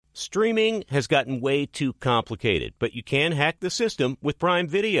Streaming has gotten way too complicated, but you can hack the system with Prime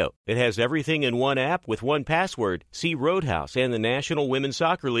Video. It has everything in one app with one password. See Roadhouse and the National Women's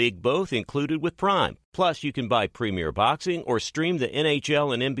Soccer League both included with Prime. Plus, you can buy Premier Boxing or stream the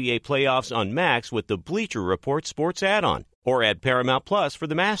NHL and NBA playoffs on Max with the Bleacher Report Sports add-on. Or add Paramount Plus for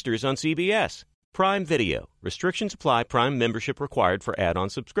the Masters on CBS. Prime Video. Restrictions apply. Prime membership required for add-on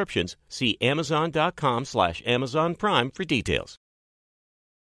subscriptions. See Amazon.com/Amazon Prime for details.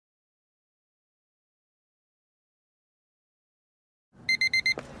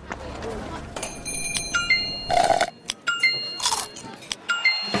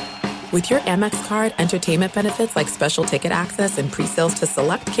 With your Amex card, entertainment benefits like special ticket access and pre-sales to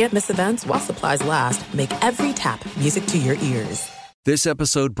select can't-miss events while supplies last make every tap music to your ears. This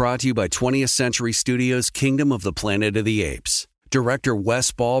episode brought to you by 20th Century Studios' Kingdom of the Planet of the Apes. Director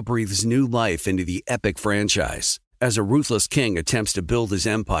Wes Ball breathes new life into the epic franchise. As a ruthless king attempts to build his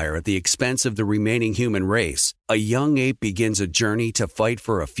empire at the expense of the remaining human race, a young ape begins a journey to fight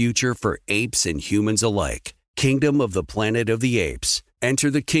for a future for apes and humans alike. Kingdom of the Planet of the Apes.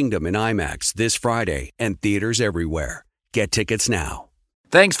 Enter the kingdom in IMAX this Friday and theaters everywhere. Get tickets now.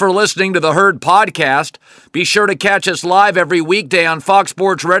 Thanks for listening to the Herd Podcast. Be sure to catch us live every weekday on Fox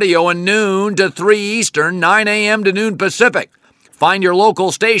Sports Radio at noon to 3 Eastern, 9 a.m. to noon Pacific. Find your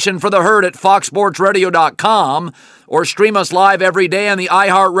local station for the Herd at foxsportsradio.com or stream us live every day on the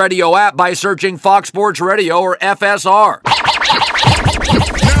iHeartRadio app by searching Fox Sports Radio or FSR. Now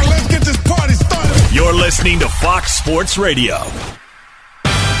let's get this party started. You're listening to Fox Sports Radio.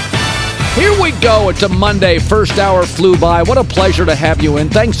 Here we go. It's a Monday. First hour flew by. What a pleasure to have you in.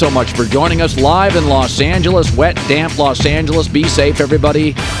 Thanks so much for joining us live in Los Angeles. Wet, damp Los Angeles. Be safe,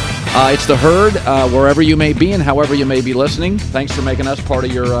 everybody. It's the Herd, wherever you may be and however you may be listening. Thanks for making us part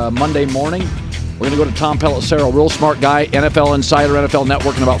of your Monday morning. We're going to go to Tom Pelissero, real smart guy, NFL Insider, NFL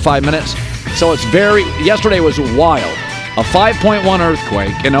Network in about 5 minutes. So yesterday was wild. A 5.1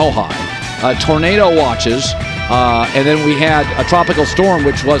 earthquake in Ojai. Tornado watches. And then we had a tropical storm,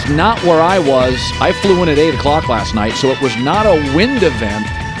 which was not where I was. I flew in at 8 o'clock last night, so it was not a wind event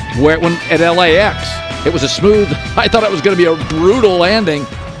at LAX. It was a smooth, I thought it was going to be a brutal landing,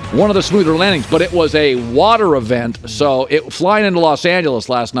 one of the smoother landings, but it was a water event. So flying into Los Angeles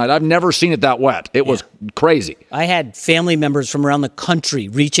last night, I've never seen it that wet. It was crazy. I had family members from around the country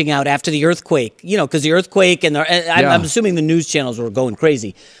reaching out after the earthquake, because the earthquake and I'm assuming the news channels were going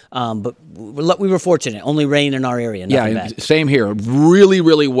crazy. But we were fortunate. Only rain in our area. Nothing bad. Same here. Really,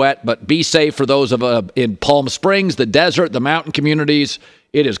 really wet, but be safe for those in Palm Springs, the desert, the mountain communities.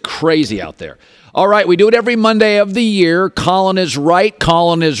 It is crazy out there. All right, we do it every Monday of the year. Colin is right,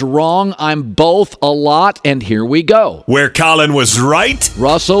 Colin is wrong. I'm both a lot, and here we go. Where Colin was right.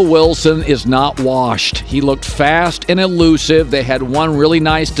 Russell Wilson is not washed. He looked fast and elusive. They had one really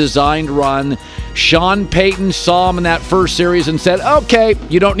nice designed run. Sean Payton saw him in that first series and said, okay,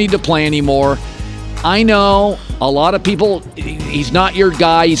 you don't need to play anymore. I know a lot of people, he's not your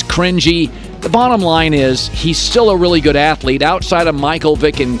guy, he's cringy. The bottom line is he's still a really good athlete. Outside of Michael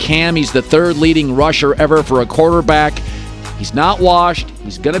Vick and Cam, he's the third leading rusher ever for a quarterback. He's not washed.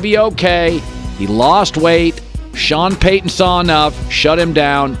 He's going to be okay. He lost weight. Sean Payton saw enough, shut him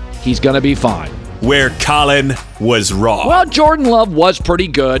down. He's going to be fine. Where Colin was wrong. Well, Jordan Love was pretty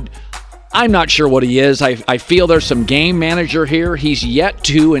good. I'm not sure what he is. I feel there's some game manager here. He's yet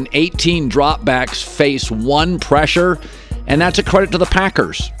to, in 18 dropbacks, face one pressure, and that's a credit to the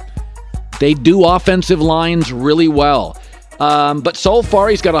Packers. They do offensive lines really well. But so far,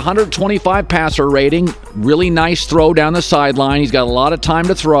 he's got 125 passer rating. Really nice throw down the sideline. He's got a lot of time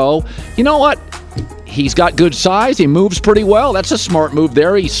to throw. You know what? He's got good size. He moves pretty well. That's a smart move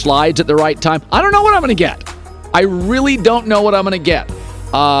there. He slides at the right time. I don't know what I'm going to get. I really don't know what I'm going to get.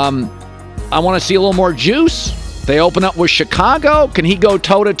 I want to see a little more juice. They open up with Chicago. Can he go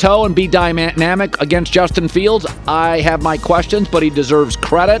toe-to-toe and be dynamic against Justin Fields? I have my questions, but he deserves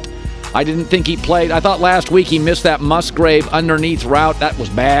credit. I didn't think he played. I thought last week he missed that Musgrave underneath route. That was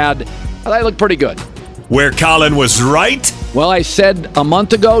bad. But I looked pretty good. Where Colin was right? Well, I said a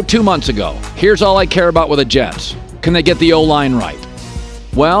month ago, 2 months ago, here's all I care about with the Jets. Can they get the O-line right?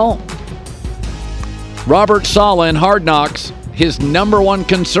 Well, Robert Saleh in Hard Knocks, his number one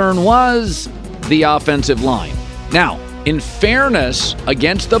concern was the offensive line. Now, in fairness,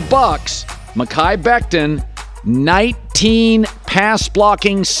 against the Bucs, Mekhi Becton, 19 pass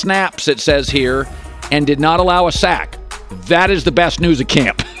blocking snaps, it says here, and did not allow a sack. That is the best news of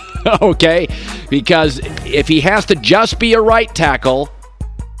camp, okay? Because if he has to just be a right tackle,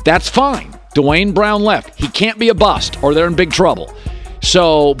 that's fine. Dwayne Brown left. He can't be a bust or they're in big trouble.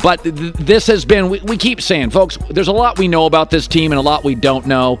 So, but this has been, we keep saying, folks, there's a lot we know about this team and a lot we don't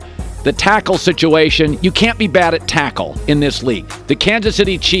know. The tackle situation, you can't be bad at tackle in this league. The Kansas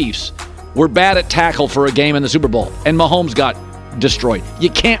City Chiefs were bad at tackle for a game in the Super Bowl, and Mahomes got destroyed. You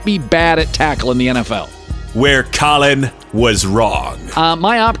can't be bad at tackle in the NFL. Where Colin was wrong.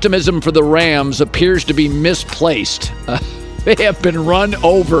 My optimism for the Rams appears to be misplaced. They have been run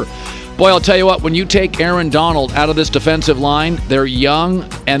over. Boy, I'll tell you what, when you take Aaron Donald out of this defensive line, they're young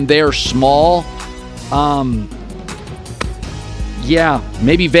and they're small. Yeah,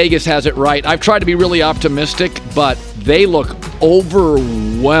 maybe Vegas has it right. I've tried to be really optimistic, but they look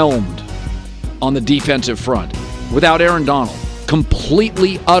overwhelmed on the defensive front without Aaron Donald.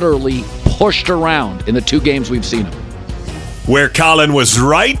 Completely, utterly pushed around in the 2 games we've seen him. Where Colin was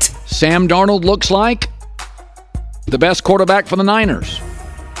right. Sam Darnold looks like the best quarterback for the Niners.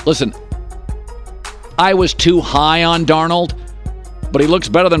 Listen, I was too high on Darnold, but he looks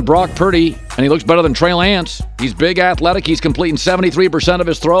better than Brock Purdy, and he looks better than Trey Lance. He's big, athletic. He's completing 73% of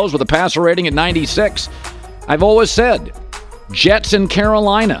his throws with a passer rating at 96. I've always said, Jets in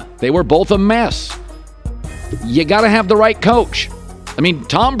Carolina, they were both a mess. You got to have the right coach. I mean,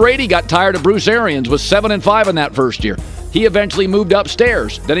 Tom Brady got tired of Bruce Arians, was 7-5 in that first year. He eventually moved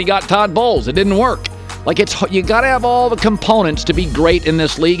upstairs. Then he got Todd Bowles. It didn't work. You got to have all the components to be great in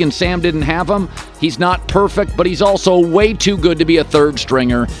this league, and Sam didn't have them. He's not perfect, but he's also way too good to be a third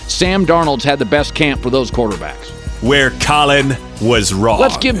stringer. Sam Darnold's had the best camp for those quarterbacks. Where Colin was wrong.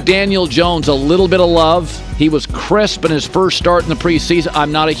 Let's give Daniel Jones a little bit of love. He was crisp in his first start in the preseason.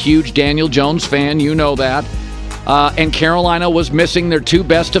 I'm not a huge Daniel Jones fan. You know that. And Carolina was missing their 2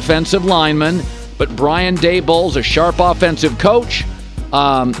 best defensive linemen, but Brian Daboll's a sharp offensive coach.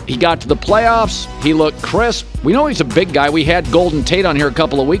 He got to the playoffs. He looked crisp. We know he's a big guy. We had Golden Tate on here a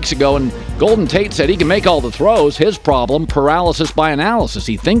couple of weeks ago, and Golden Tate said he can make all the throws. His problem, paralysis by analysis.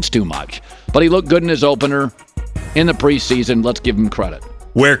 He thinks too much. But he looked good in his opener in the preseason. Let's give him credit.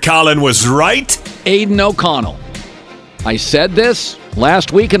 Where Colin was right. Aiden O'Connell. I said this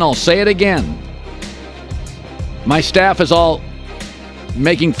last week, and I'll say it again. My staff is all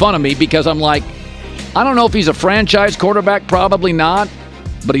making fun of me because I'm like, I don't know if he's a franchise quarterback, probably not,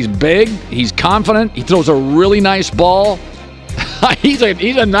 but he's big, he's confident, he throws a really nice ball. he's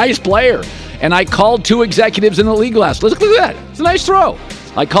a nice player. And I called 2 executives in the league last. Look at that. It's a nice throw.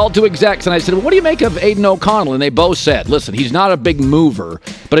 I called 2 execs and I said, well, what do you make of Aiden O'Connell? And they both said, listen, he's not a big mover,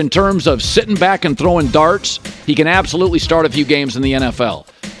 but in terms of sitting back and throwing darts, he can absolutely start a few games in the NFL.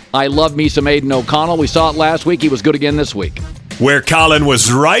 I love me some Aiden O'Connell. We saw it last week. He was good again this week. Where Colin was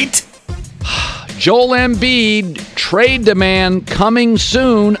right. Joel Embiid, trade demand coming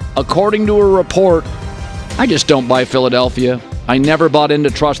soon, according to a report. I just don't buy Philadelphia. I never bought into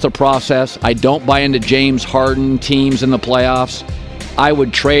trust the process. I don't buy into James Harden teams in the playoffs. I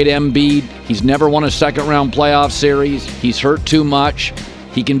would trade Embiid. He's never won a second-round playoff series. He's hurt too much.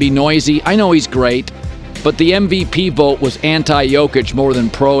 He can be noisy. I know he's great, but the MVP vote was anti-Jokic more than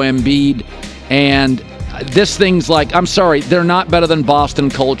pro-Embiid. And this thing's like, I'm sorry, they're not better than Boston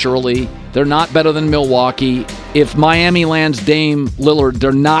culturally. They're not better than Milwaukee. If Miami lands Dame Lillard,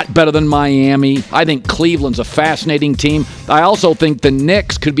 they're not better than Miami. I think Cleveland's a fascinating team. I also think the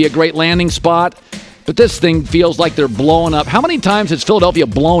Knicks could be a great landing spot. But this thing feels like they're blowing up. How many times has Philadelphia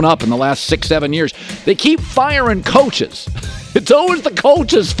blown up in the last 6-7 years? They keep firing coaches. It's always the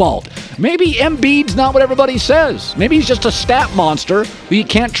coach's fault. Maybe Embiid's not what everybody says. Maybe he's just a stat monster who you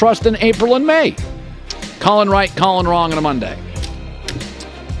can't trust in April and May. Colin right, Colin wrong on a Monday.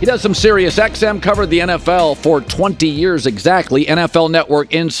 He does some Sirius XM, covered the NFL for 20 years exactly. NFL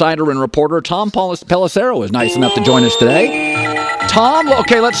Network insider and reporter Tom Pelissero is nice enough to join us today. Tom,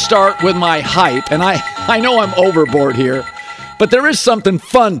 okay, let's start with my hype. And I know I'm overboard here, but there is something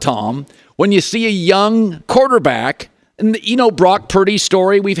fun, Tom, when you see a young quarterback. And, you know, Brock Purdy's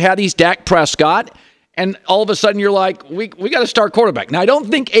story, we've had these Dak Prescott, and all of a sudden you're like, we got to start quarterback. Now, I don't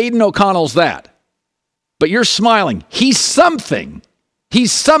think Aiden O'Connell's that, but you're smiling. He's something.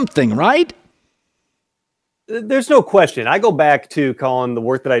 He's something, right? There's no question. I go back to, Colin, the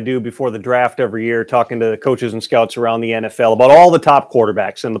work that I do before the draft every year, talking to coaches and scouts around the NFL about all the top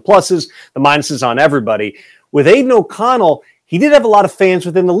quarterbacks and the pluses, the minuses on everybody. With Aiden O'Connell, he did have a lot of fans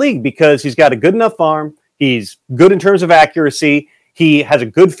within the league because he's got a good enough arm. He's good in terms of accuracy. He has a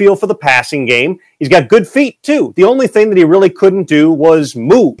good feel for the passing game. He's got good feet, too. The only thing that he really couldn't do was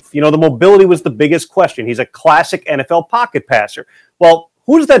move. You know, the mobility was the biggest question. He's a classic NFL pocket passer. Well,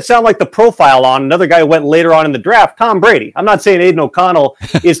 Who does that sound like the profile on? Another guy who went later on in the draft, Tom Brady. I'm not saying Aiden O'Connell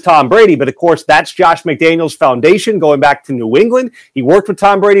is Tom Brady, but of course that's Josh McDaniels' foundation going back to New England. He worked with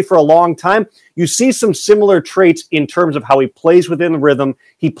Tom Brady for a long time. You see some similar traits in terms of how he plays within the rhythm.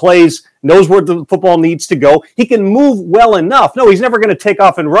 He plays, knows where the football needs to go. He can move well enough. No, he's never going to take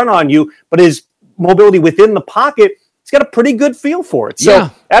off and run on you, but his mobility within the pocket, he's got a pretty good feel for it. So,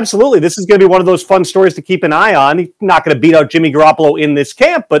 absolutely, this is going to be one of those fun stories to keep an eye on. He's not going to beat out Jimmy Garoppolo in this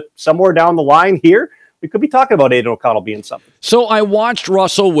camp, but somewhere down the line here, we could be talking about Aiden O'Connell being something. So I watched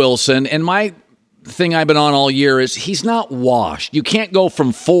Russell Wilson, and my thing I've been on all year is he's not washed. You can't go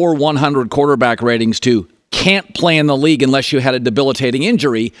from 100 quarterback ratings to can't play in the league unless you had a debilitating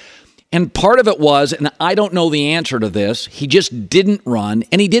injury. And part of it was, and I don't know the answer to this, he just didn't run,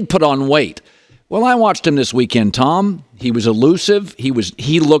 and he did put on weight. Well, I watched him this weekend, Tom. He was elusive.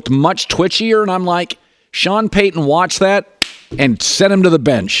 He looked much twitchier, and I'm like, Sean Payton watched that and sent him to the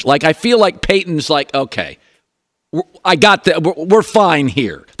bench. Like, I feel like Payton's like, okay, I got that. We're fine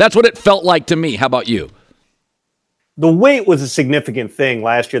here. That's what it felt like to me. How about you? The weight was a significant thing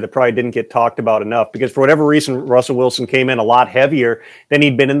last year that probably didn't get talked about enough because for whatever reason, Russell Wilson came in a lot heavier than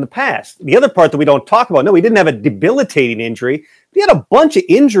he'd been in the past. The other part that we don't talk about, no, he didn't have a debilitating injury. He had a bunch of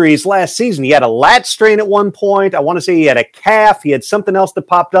injuries last season. He had a lat strain at one point. I want to say he had a calf. He had something else that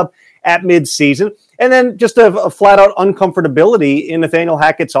popped up at midseason. And then just a flat-out uncomfortability in Nathaniel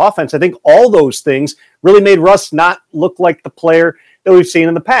Hackett's offense. I think all those things really made Russ not look like the player that we've seen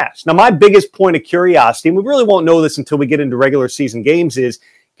in the past. Now, my biggest point of curiosity, and we really won't know this until we get into regular season games, is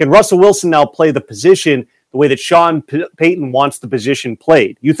can Russell Wilson now play the position the way that Sean Payton wants the position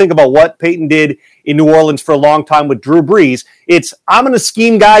played? You think about what Payton did in New Orleans for a long time with Drew Brees. It's, I'm going to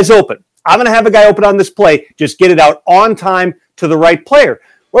scheme guys open. I'm going to have a guy open on this play. Just get it out on time to the right player.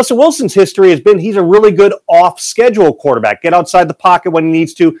 Russell Wilson's history has been he's a really good off-schedule quarterback. Get outside the pocket when he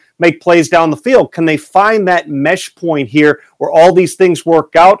needs to, make plays down the field. Can they find that mesh point here where all these things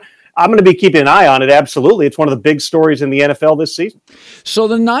work out? I'm going to be keeping an eye on it, absolutely. It's one of the big stories in the NFL this season. So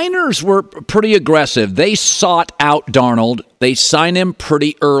the Niners were pretty aggressive. They sought out Darnold. They signed him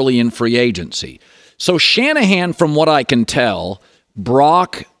pretty early in free agency. So Shanahan, from what I can tell,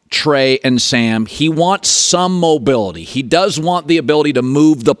 Brock, Trey, and Sam, he wants some mobility. He does want the ability to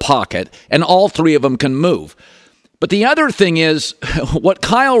move the pocket, and all three of them can move. But the other thing is, what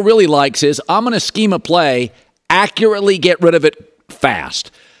Kyle really likes is, I'm going to scheme a play, accurately get rid of it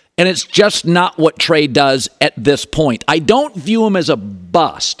fast. And it's just not what Trey does at this point. I don't view him as a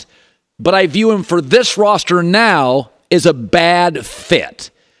bust, but I view him for this roster now as a bad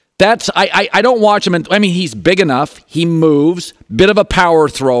fit. I don't watch him. He's big enough. He moves. Bit of a power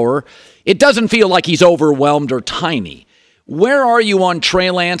thrower. It doesn't feel like he's overwhelmed or tiny. Where are you on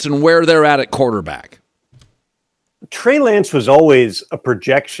Trey Lance and where they're at quarterback? Trey Lance was always a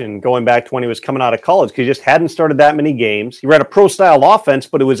projection going back to when he was coming out of college because he just hadn't started that many games. He ran a pro-style offense,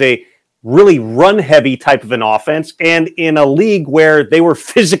 but it was a really run-heavy type of an offense and in a league where they were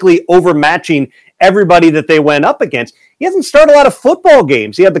physically overmatching everybody that they went up against. He hasn't started a lot of football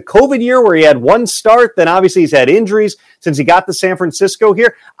games. He had the COVID year where he had one start. Then obviously he's had injuries since he got to San Francisco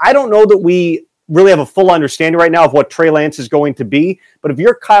here. I don't know that we really have a full understanding right now of what Trey Lance is going to be. But if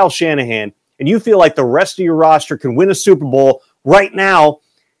you're Kyle Shanahan and you feel like the rest of your roster can win a Super Bowl right now,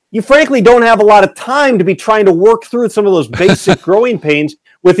 you frankly don't have a lot of time to be trying to work through some of those basic growing pains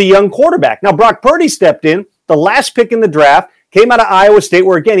with a young quarterback. Now, Brock Purdy stepped in, the last pick in the draft, came out of Iowa State,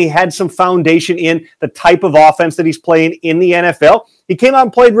 where, again, he had some foundation in the type of offense that he's playing in the NFL. He came out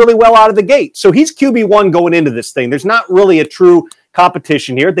and played really well out of the gate. So he's QB1 going into this thing. There's not really a true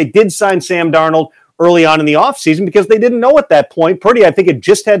competition here. They did sign Sam Darnold early on in the offseason because they didn't know at that point. Purdy, I think, had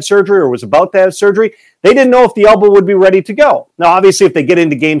just had surgery or was about to have surgery. They didn't know if the elbow would be ready to go. Now, obviously, if they get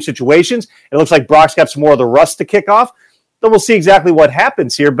into game situations, it looks like Brock's got some more of the rust to kick off. Then we'll see exactly what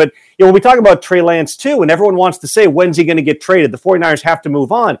happens here. But when we talk about Trey Lance, too, and everyone wants to say, when's he going to get traded? The 49ers have to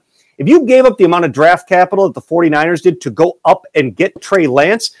move on. If you gave up the amount of draft capital that the 49ers did to go up and get Trey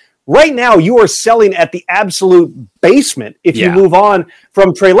Lance, right now you are selling at the absolute basement if you move on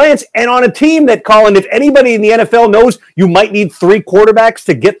from Trey Lance. And on a team that, Colin, if anybody in the NFL knows you might need three quarterbacks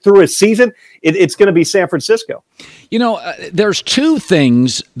to get through a season, it's going to be San Francisco. There's two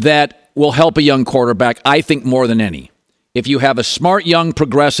things that will help a young quarterback, I think, more than any. If you have a smart, young,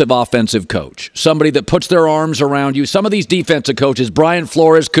 progressive offensive coach, somebody that puts their arms around you. Some of these defensive coaches, Brian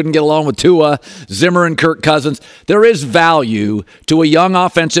Flores couldn't get along with Tua, Zimmer and Kirk Cousins. There is value to a young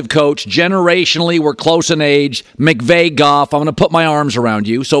offensive coach. Generationally, we're close in age. McVay, Goff, I'm going to put my arms around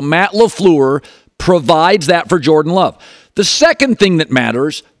you. So Matt LaFleur provides that for Jordan Love. The second thing that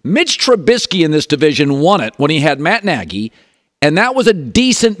matters, Mitch Trubisky in this division won it when he had Matt Nagy. And that was a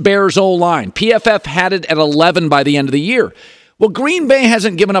decent Bears O-line. PFF had it at 11 by the end of the year. Well, Green Bay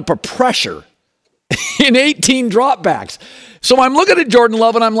hasn't given up a pressure in 18 dropbacks. So I'm looking at Jordan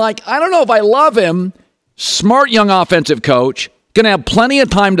Love, and I'm like, I don't know if I love him. Smart young offensive coach, going to have plenty of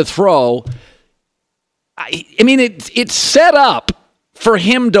time to throw. I mean, it's set up for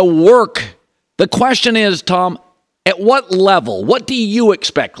him to work. The question is, Tom, at what level? What do you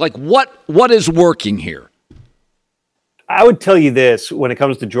expect? Like, what is working here? I would tell you this when it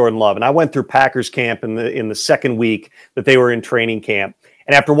comes to Jordan Love, and I went through Packers camp in the second week that they were in training camp.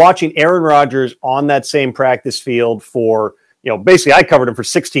 And after watching Aaron Rodgers on that same practice field for, basically I covered him for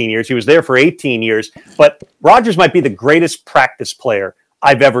 16 years. He was there for 18 years. But Rodgers might be the greatest practice player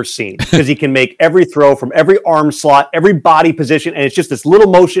I've ever seen because he can make every throw from every arm slot, every body position, and it's just this little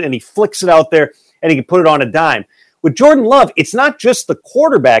motion, and he flicks it out there, and he can put it on a dime. With Jordan Love, it's not just the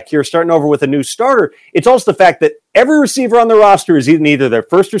quarterback here starting over with a new starter. It's also the fact that every receiver on the roster is in either their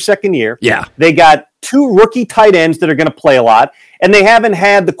first or second year. Yeah. They got 2 rookie tight ends that are going to play a lot, and they haven't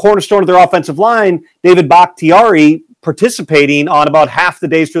had the cornerstone of their offensive line, David Bakhtiari, participating on about half the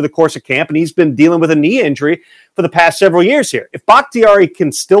days through the course of camp, and he's been dealing with a knee injury for the past several years here. If Bakhtiari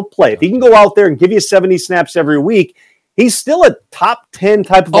can still play, if he can go out there and give you 70 snaps every week, he's still a top 10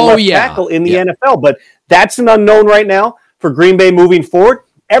 type of left tackle in the NFL, but that's an unknown right now for Green Bay moving forward.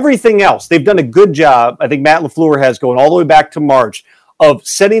 Everything else, they've done a good job. I think Matt LaFleur has going all the way back to March of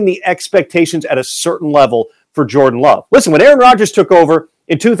setting the expectations at a certain level for Jordan Love. Listen, when Aaron Rodgers took over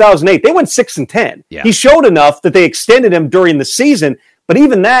in 2008, they went 6-10. Yeah. He showed enough that they extended him during the season, but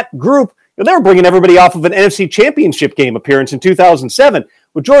even that group, they were bringing everybody off of an NFC Championship game appearance in 2007.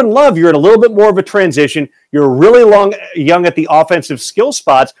 With Jordan Love, you're in a little bit more of a transition. You're really young at the offensive skill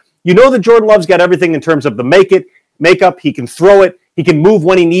spots. You know that Jordan Love's got everything in terms of the makeup. He can throw it. He can move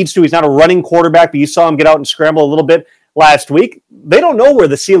when he needs to. He's not a running quarterback, but you saw him get out and scramble a little bit last week. They don't know where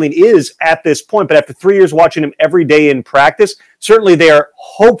the ceiling is at this point, but after 3 years watching him every day in practice, certainly they are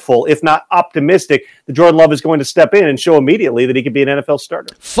hopeful, if not optimistic, that Jordan Love is going to step in and show immediately that he could be an NFL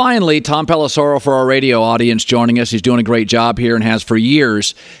starter. Finally, Tom Pelissero for our radio audience joining us. He's doing a great job here and has for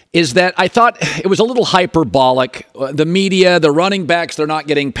years. Is that I thought it was a little hyperbolic. The media, the running backs, they're not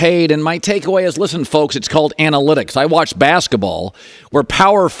getting paid. And my takeaway is, listen, folks, it's called analytics. I watched basketball where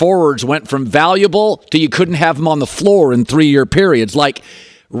power forwards went from valuable to you couldn't have them on the floor in 3-year periods. Like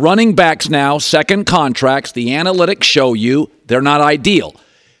running backs now, second contracts, the analytics show you they're not ideal.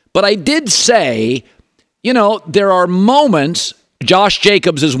 But I did say, there are moments, Josh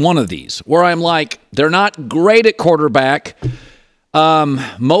Jacobs is one of these, where I'm like, they're not great at quarterback.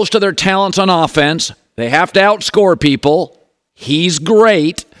 Most of their talent's on offense. They have to outscore people. He's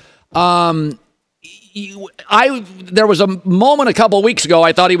great. There was a moment a couple of weeks ago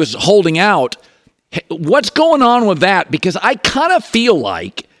I thought he was holding out. What's going on with that? Because I kind of feel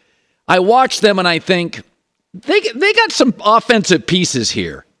like I watch them and I think they got some offensive pieces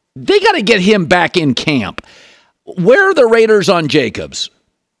here. They got to get him back in camp. Where are the Raiders on Jacobs?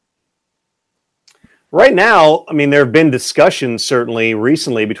 Right now, I mean, there have been discussions certainly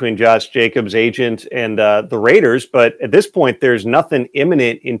recently between Josh Jacobs' agent and the Raiders, but at this point, there's nothing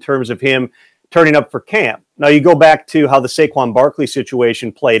imminent in terms of him turning up for camp. Now, you go back to how the Saquon Barkley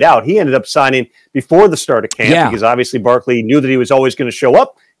situation played out. He ended up signing before the start of camp because obviously Barkley knew that he was always going to show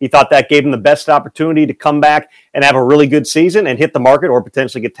up. He thought that gave him the best opportunity to come back and have a really good season and hit the market or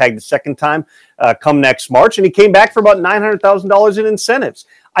potentially get tagged the second time come next March. And he came back for about $900,000 in incentives.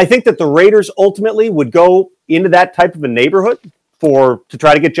 I think that the Raiders ultimately would go into that type of a neighborhood to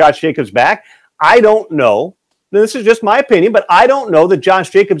try to get Josh Jacobs back. I don't know. This is just my opinion, but I don't know that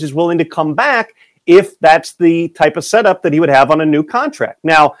Josh Jacobs is willing to come back if that's the type of setup that he would have on a new contract.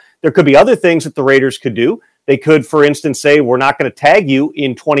 Now, there could be other things that the Raiders could do. They could, for instance, say, we're not going to tag you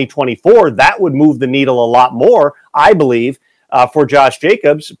in 2024. That would move the needle a lot more, I believe, for Josh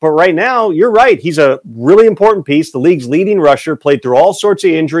Jacobs. But right now, you're right. He's a really important piece. The league's leading rusher, played through all sorts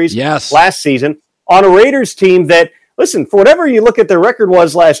of injuries last season on a Raiders team that, listen, for whatever you look at their record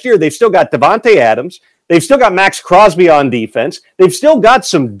was last year, they've still got Devontae Adams. They've still got Max Crosby on defense. They've still got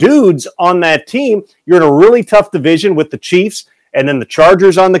some dudes on that team. You're in a really tough division with the Chiefs and then the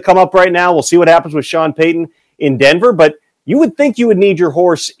Chargers on the come up right now. We'll see what happens with Sean Payton in Denver, but you would think you would need your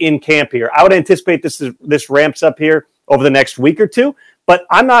horse in camp here. I would anticipate this ramps up here over the next week or two, but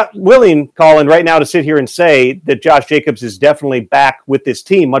I'm not willing, Colin, right now to sit here and say that Josh Jacobs is definitely back with this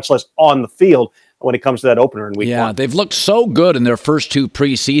team, much less on the field when it comes to that opener in week 1. Yeah, they've looked so good in their first 2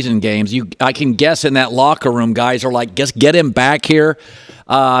 preseason games. I can guess in that locker room, guys are like, just get him back here.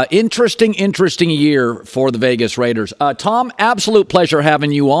 Interesting year for the Vegas Raiders. Tom, absolute pleasure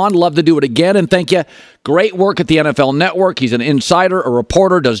having you on. Love to do it again, and thank you. Great work at the NFL Network. He's an insider, a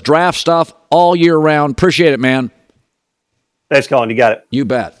reporter, does draft stuff all year round. Appreciate it, man. Thanks, Colin. You got it. You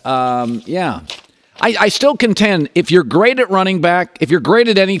bet. Yeah. I still contend, if you're great at running back, if you're great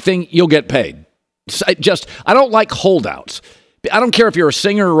at anything, you'll get paid. I don't like holdouts. I don't care if you're a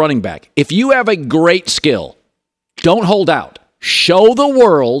singer or running back. If you have a great skill, don't hold out. Show the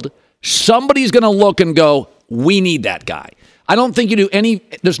world. Somebody's going to look and go, we need that guy. I don't think you do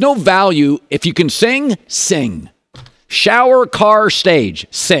there's no value. If you can sing, sing. Shower, car, stage,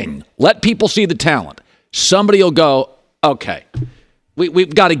 sing. Let people see the talent. Somebody will go, okay,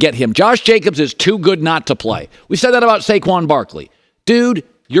 we've got to get him. Josh Jacobs is too good not to play. We said that about Saquon Barkley. Dude,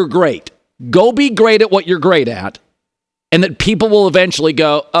 you're great. Go be great at what you're great at, and that people will eventually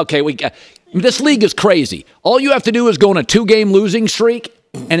go, okay, this league is crazy. All you have to do is go on a 2-game losing streak,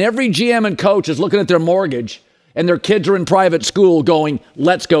 and every GM and coach is looking at their mortgage, and their kids are in private school going,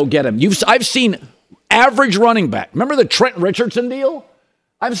 let's go get him. I've seen average running back. Remember the Trent Richardson deal?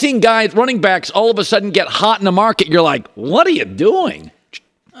 I've seen guys, running backs, all of a sudden get hot in the market. You're like, what are you doing?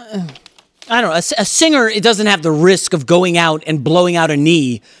 I don't know. A singer, it doesn't have the risk of going out and blowing out a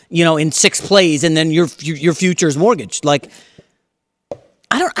knee, in 6 plays, and then your future is mortgaged. Like,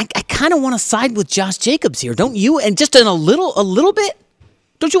 I kind of want to side with Josh Jacobs here, don't you? And just in a little bit.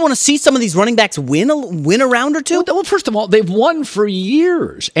 Don't you want to see some of these running backs win a round or two? Well, first of all, they've won for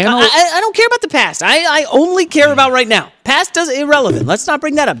years. And I don't care about the past. I only care about right now. Past is irrelevant. Let's not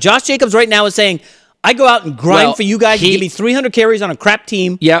bring that up. Josh Jacobs right now is saying, I go out and grind for you guys. You give me 300 carries on a crap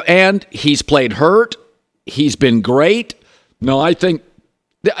team. Yeah, and he's played hurt. He's been great. No, I think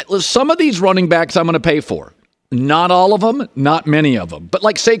some of these running backs I'm going to pay for. Not all of them, not many of them. But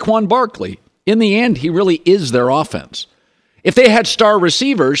like Saquon Barkley, in the end, he really is their offense. If they had star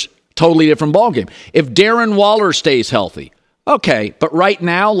receivers, totally different ballgame. If Darren Waller stays healthy, okay. But right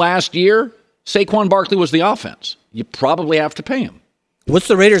now, last year, Saquon Barkley was the offense. You probably have to pay him. What's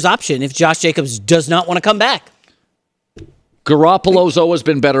the Raiders' option if Josh Jacobs does not want to come back? Garoppolo's always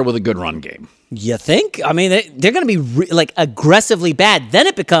been better with a good run game. You think? I mean, they're going to be aggressively bad. Then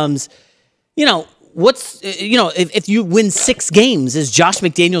it becomes, if you win 6 games, is Josh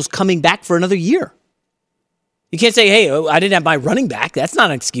McDaniels coming back for another year? You can't say, hey, I didn't have my running back. That's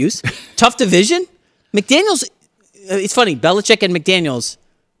not an excuse. Tough division. McDaniels, it's funny, Belichick and McDaniels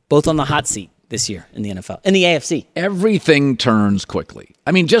both on the hot seat this year in the NFL, in the AFC. Everything turns quickly.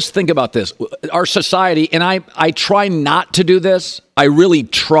 I mean, just think about this. Our society, and I try not to do this. I really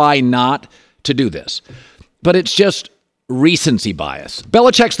try not to do this. But it's just recency bias.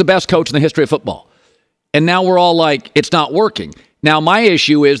 Belichick's the best coach in the history of football. And now we're all like, it's not working. Now, my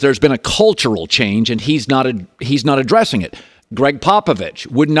issue is there's been a cultural change, and he's not addressing it. Greg Popovich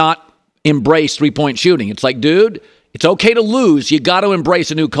would not embrace three-point shooting. It's like, dude, it's okay to lose. You got to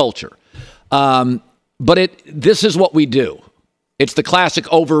embrace a new culture. But this is what we do. It's the classic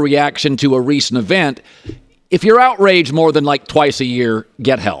overreaction to a recent event. If you're outraged more than like twice a year,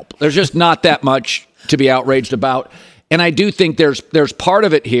 get help. There's just not that much to be outraged about. And I do think there's part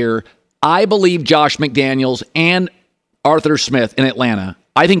of it here. I believe Josh McDaniels and Arthur Smith in Atlanta,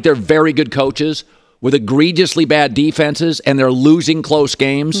 I think they're very good coaches with egregiously bad defenses, and they're losing close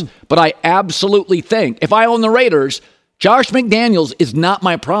games. But I absolutely think, if I own the Raiders, Josh McDaniels is not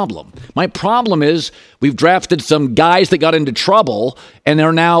my problem. My problem is we've drafted some guys that got into trouble, and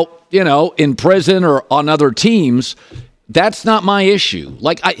they're now, in prison or on other teams. That's not my issue.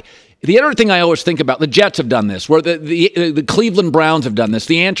 The other thing I always think about, the Jets have done this, where the Cleveland Browns have done this.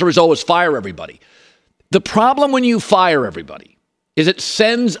 The answer is always fire everybody. The problem when you fire everybody is it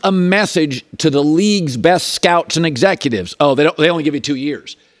sends a message to the league's best scouts and executives. Oh, they only give you 2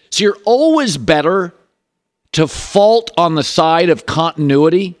 years. So you're always better to fault on the side of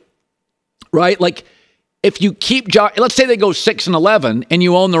continuity, right? Like if you keep, let's say they go 6-11 and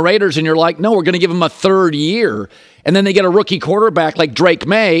you own the Raiders and you're like, no, we're going to give them a 3rd year. And then they get a rookie quarterback like Drake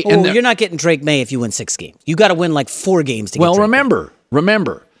May. Oh, you're not getting Drake May if you win 6 games. You got to win like 4 games to get Drake May.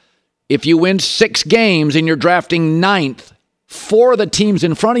 Remember, if you win 6 games and you're drafting 9th, 4 of the teams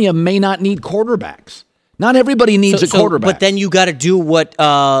in front of you may not need quarterbacks. Not everybody needs a quarterback. But then you got to do what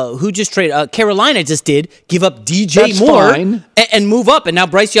who just traded? Carolina just did, give up DJ Moore and move up. And now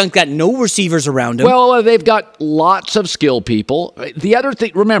Bryce Young's got no receivers around him. Well, they've got lots of skill people. The other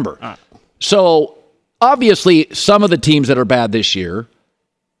thing, remember, so obviously some of the teams that are bad this year,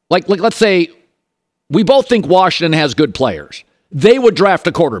 like let's say we both think Washington has good players. They would draft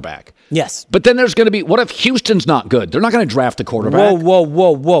a quarterback. Yes. But then there's going to be, what if Houston's not good? They're not going to draft a quarterback. Whoa.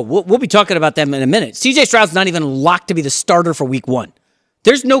 We'll be talking about them in a minute. CJ Stroud's not even locked to be the starter for week 1.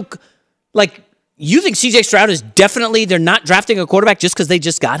 There's no, you think CJ Stroud is definitely, they're not drafting a quarterback just because they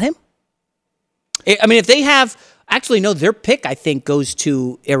just got him? I mean, if they have, actually, no, their pick, I think, goes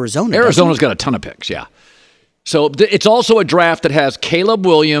to Arizona. Arizona's got a ton of picks, yeah. So it's also a draft that has Caleb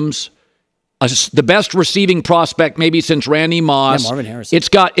Williams, the best receiving prospect maybe since Randy Moss. Yeah, Marvin Harrison. It's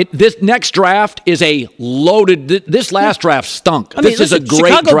got this next draft is a loaded. This last draft stunk. I mean, this is a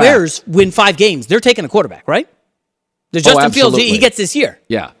great Chicago draft. Bears win 5 games. They're taking a quarterback, right? There's Justin Fields. He gets this year.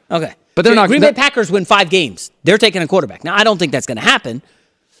 Yeah. Okay. But they're not. Green Bay Packers win 5 games. They're taking a quarterback. Now, I don't think that's going to happen.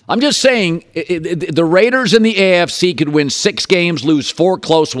 I'm just saying the Raiders in the AFC could win 6 games, lose 4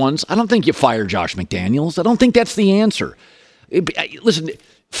 close ones. I don't think you fire Josh McDaniels. I don't think that's the answer. Listen,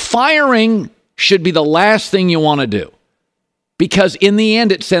 firing should be the last thing you want to do, because in the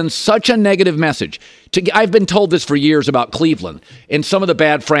end it sends such a negative message. I've been told this for years about Cleveland and some of the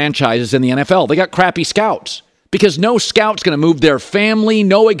bad franchises in the NFL. They got crappy scouts because no scout's going to move their family.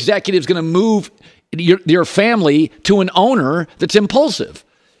 No executive's going to move your family to an owner that's impulsive.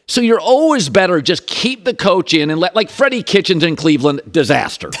 So you're always better just keep the coach in and let, like Freddie Kitchens in Cleveland,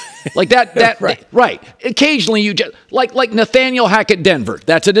 disaster. Like that right. Occasionally you just, like Nathaniel Hackett Denver,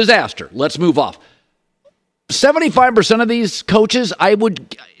 that's a disaster. Let's move off. 75% of these coaches,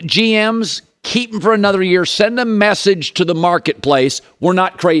 GMs, keep them for another year, send a message to the marketplace, we're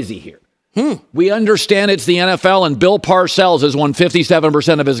not crazy here. We understand it's the NFL, and Bill Parcells has won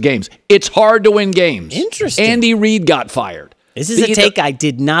 57% of his games. It's hard to win games. Interesting. Andy Reid got fired. This is a take I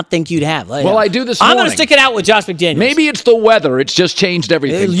did not think you'd have. Well, I do this morning. I'm going to stick it out with Josh McDaniels. Maybe it's the weather. It's just changed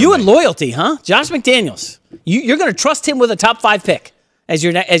everything. You and loyalty, huh? Josh McDaniels. You're going to trust him with a top 5 pick as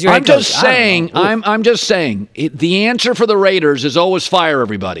your head coach. I'm just saying. The answer for the Raiders is always fire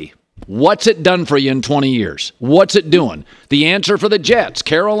everybody. What's it done for you in 20 years? What's it doing? The answer for the Jets,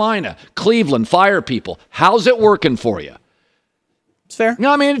 Carolina, Cleveland, fire people. How's it working for you? It's fair.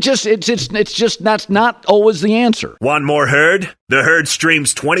 No, I mean, it's just that's not always the answer. Want more Herd? The Herd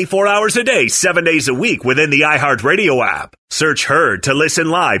streams 24 hours a day, 7 days a week within the iHeartRadio app. Search Herd to listen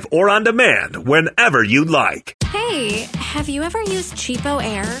live or on demand whenever you like. Hey, have you ever used Cheapo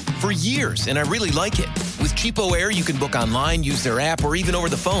Air? For years, and I really like it. With Cheapo Air, you can book online, use their app, or even over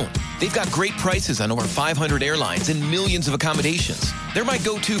the phone. They've got great prices on over 500 airlines and millions of accommodations. They're my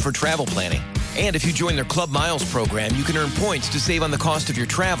go-to for travel planning. And if you join their Club Miles program, you can earn points to save on the cost of your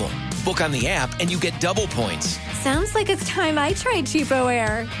travel. Book on the app and you get double points. Sounds like it's time I tried Cheapo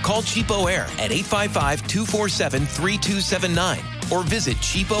Air. Call Cheapo Air at 855-247-3279 or visit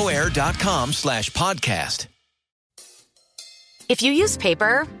cheapoair.com/podcast. If you use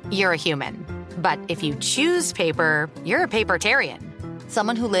paper, you're a human. But if you choose paper, you're a papertarian.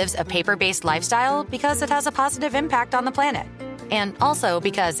 Someone who lives a paper-based lifestyle because it has a positive impact on the planet. And also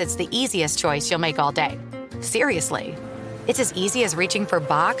because it's the easiest choice you'll make all day. Seriously. It's as easy as reaching for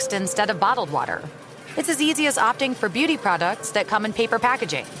boxed instead of bottled water. It's as easy as opting for beauty products that come in paper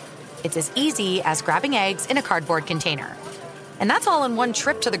packaging. It's as easy as grabbing eggs in a cardboard container. And that's all in one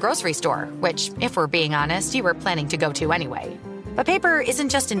trip to the grocery store, which, if we're being honest, you were planning to go to anyway. But paper isn't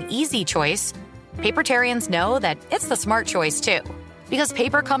just an easy choice. Papertarians know that it's the smart choice, too. Because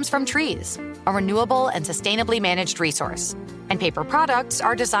paper comes from trees, a renewable and sustainably managed resource. And paper products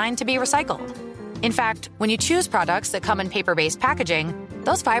are designed to be recycled. In fact, when you choose products that come in paper-based packaging,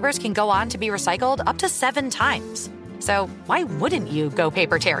 those fibers can go on to be recycled up to 7 times. So why wouldn't you go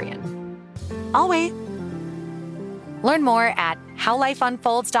papertarian? I'll wait. Learn more at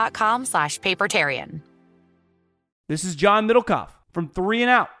howlifeunfolds.com/papertarian. This is John Middlecoff from 3 and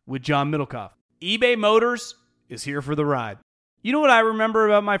Out with John Middlecoff. eBay Motors is here for the ride. You know what I remember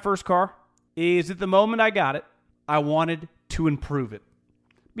about my first car? Is at the moment I got it, I wanted to improve it.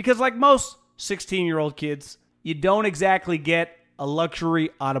 Because like most 16-year-old kids, you don't exactly get a luxury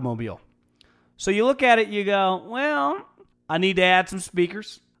automobile. So you look at it, you go, well, I need to add some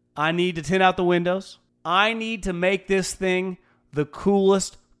speakers. I need to tint out the windows. I need to make this thing the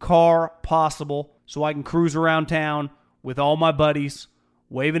coolest car possible so I can cruise around town with all my buddies,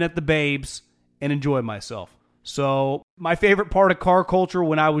 waving at the babes, and enjoy myself. So my favorite part of car culture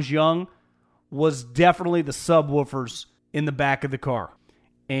when I was young was definitely the subwoofers in the back of the car.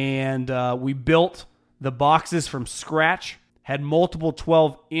 And we built the boxes from scratch, had multiple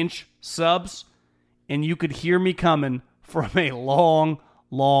 12-inch subs, and you could hear me coming from a long,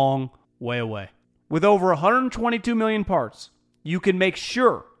 long way away. With over 122 million parts, you can make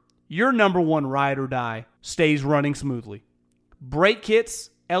sure your number one ride or die stays running smoothly. Brake kits,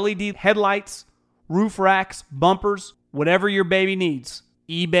 LED headlights, roof racks, bumpers, whatever your baby needs,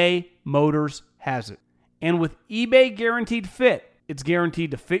 eBay Motors has it. And with eBay Guaranteed Fit, it's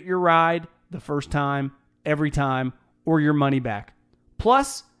guaranteed to fit your ride the first time, every time, or your money back.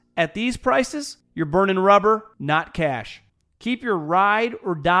 Plus, at these prices, you're burning rubber, not cash. Keep your ride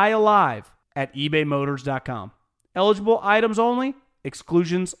or die alive at ebaymotors.com. Eligible items only.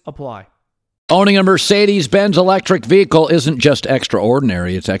 Exclusions apply. Owning a Mercedes-Benz electric vehicle isn't just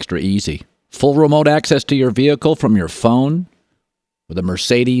extraordinary, it's extra easy. Full remote access to your vehicle from your phone with a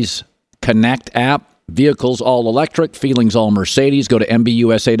Mercedes Connect app. Vehicles all electric, feelings all Mercedes. Go to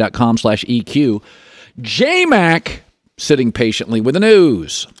mbusa.com/EQ. J-Mac sitting patiently with the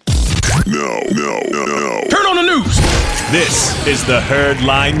news. No. Turn on the news. This is the Herd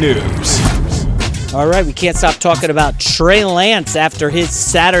Line News. All right, we can't stop talking about Trey Lance after his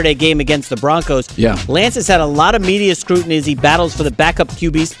Saturday game against the Broncos. Yeah. Lance has had a lot of media scrutiny as he battles for the backup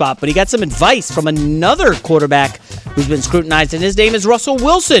QB spot, but he got some advice from another quarterback who's been scrutinized, and his name is Russell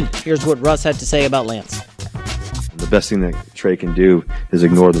Wilson. Here's what Russ had to say about Lance. The best thing that Trey can do is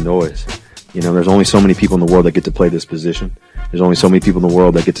ignore the noise. You know, there's only so many people in the world that get to play this position. There's only so many people in the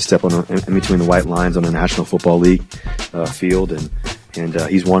world that get to step on in between the white lines on a National Football League field, and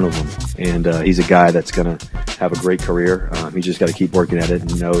he's one of them. And he's a guy that's going to have a great career. He just got to keep working at it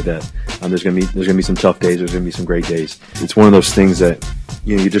and know that there's going to be some tough days. There's going to be some great days. It's one of those things that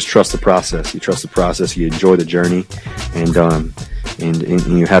you just trust the process. You trust the process. You enjoy the journey, and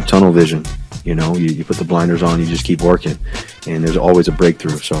you have tunnel vision. You know, you put the blinders on. You just keep working, and there's always a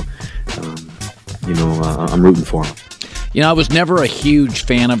breakthrough. So, I'm rooting for him. You know, I was never a huge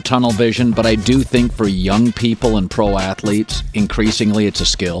fan of tunnel vision, but I do think for young people and pro athletes, increasingly it's a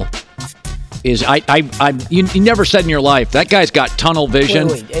skill. You never said in your life, that guy's got tunnel vision.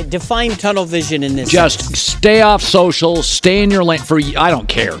 Wait. Define tunnel vision in this Just sense. stay off social, stay in your lane. I don't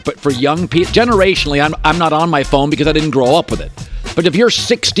care, but for young people, generationally, I'm not on my phone because I didn't grow up with it. But if you're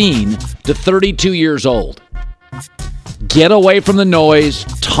 16 to 32 years old, get away from the noise,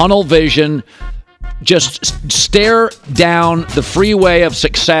 tunnel vision. Just stare down the freeway of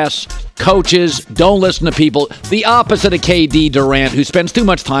success. Coaches, don't listen to people. The opposite of KD Durant, who spends too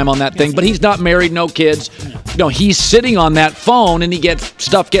much time on that thing, but he's not married, no kids. No, he's sitting on that phone, and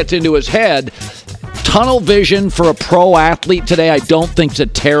stuff gets into his head. Tunnel vision for a pro athlete today, I don't think it's a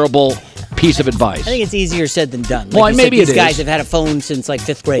terrible piece of advice. I think it's easier said than done. Well, maybe these guys have had a phone since like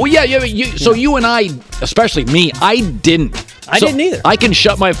 5th grade. Well, yeah. You and I, especially me, I didn't. I didn't either. I can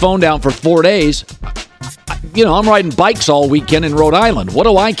shut my phone down for 4 days. I'm riding bikes all weekend in Rhode Island. What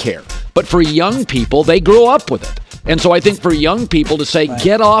do I care? But for young people, they grew up with it. And so I think for young people to say,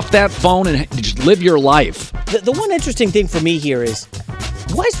 get off that phone and just live your life. The one interesting thing for me here is,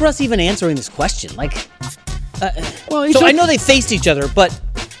 why is Russ even answering this question? I know they faced each other, but...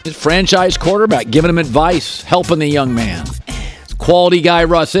 His franchise quarterback, giving him advice, helping the young man. Quality guy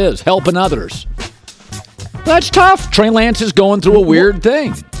Russ is, helping others. That's tough. Trey Lance is going through a weird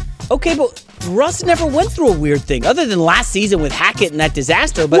thing. Okay, but Russ never went through a weird thing, other than last season with Hackett and that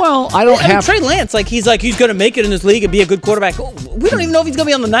disaster. But Trey Lance, he's going to make it in this league and be a good quarterback. We don't even know if he's going to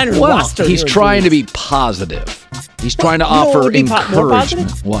be on the Niners roster. He's trying to be positive. He's trying to offer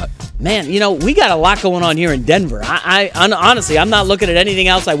encouragement. What? Man, we got a lot going on here in Denver. I honestly, I'm not looking at anything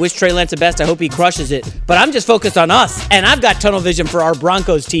else. I wish Trey Lance the best. I hope he crushes it. But I'm just focused on us. And I've got tunnel vision for our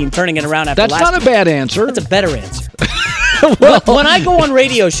Broncos team turning it around after last year. That's not a bad answer. That's a better answer. When I go on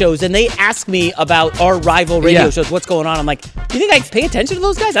radio shows and they ask me about our rival radio shows, what's going on, I'm like, you think I pay attention to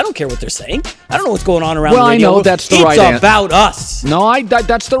those guys? I don't care what they're saying. I don't know what's going on around the radio. I know that's the right answer. It's about us. No,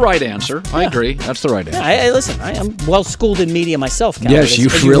 that's the right answer. I agree. That's the right answer. Listen, I am well-schooled in media myself, Colin. Yes, you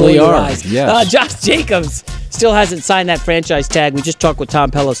really are. Yes. Josh Jacobs still hasn't signed that franchise tag. We just talked with Tom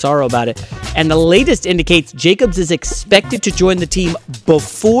Pelissaro about it. And the latest indicates Jacobs is expected to join the team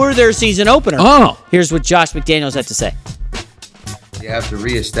before their season opener. Oh. Here's what Josh McDaniels had to say. You have to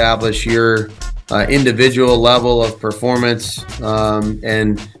reestablish your individual level of performance,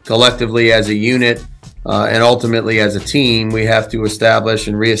 and collectively as a unit and ultimately as a team, we have to establish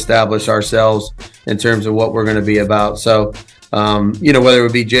and reestablish ourselves in terms of what we're going to be about. So, whether it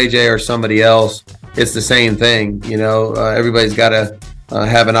would be JJ or somebody else, it's the same thing. Everybody's got to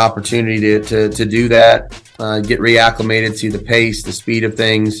have an opportunity to do that, get reacclimated to the pace, the speed of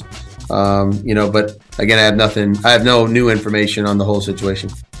things. But again, I have no new information on the whole situation.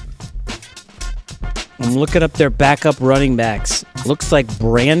 I'm looking up their backup running backs. Looks like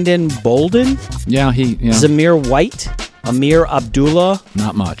Brandon Bolden. Yeah. Zamir White. Amir Abdullah.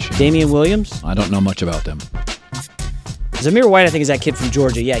 Not much. Damian Williams. I don't know much about them. Zamir White, I think, is that kid from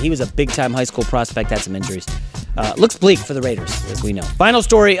Georgia. Yeah, he was a big-time high school prospect, had some injuries. Looks bleak for the Raiders, as we know. Final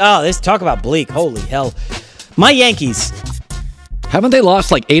story. Talk about bleak. Holy hell. My Yankees Haven't they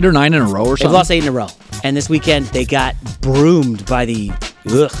lost like 8 or 9 in a row or something? They've lost 8 in a row. And this weekend, they got broomed by the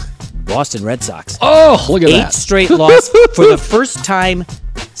Boston Red Sox. Oh, look at that. 8 straight loss for the first time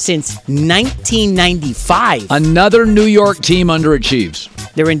since 1995. Another New York team underachieves.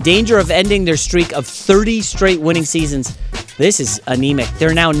 They're in danger of ending their streak of 30 straight winning seasons. This is anemic.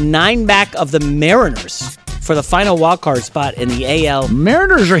 They're now 9 back of the Mariners for the final wildcard spot in the AL.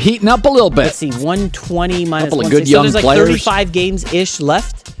 Mariners are heating up a little bit. Let's see, 120 minus 160. Good young so there's like players. 35 games-ish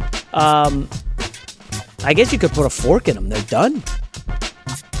left. I guess you could put a fork in them. They're done.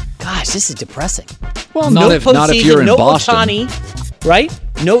 Gosh, this is depressing. Well, not if you're in Boston. Ohtani, right?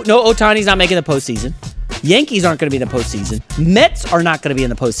 No, Ohtani's not making the postseason. Yankees aren't going to be in the postseason. Mets are not going to be in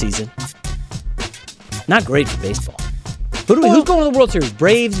the postseason. Not great for baseball. Who's going to the World Series?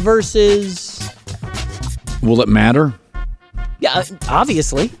 Braves versus... Will it matter? Yeah,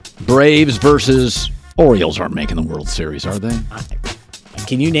 obviously. Braves versus Orioles aren't making the World Series, are they?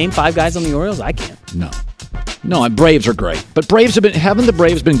 Can you name 5 guys on the Orioles? I can't. No, Braves are great. But haven't the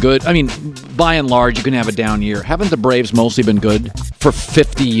Braves been good? I mean, by and large, you can have a down year. Haven't the Braves mostly been good for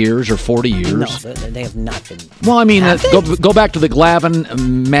 50 years or 40 years? No, they have not been. Well, I mean, go back to the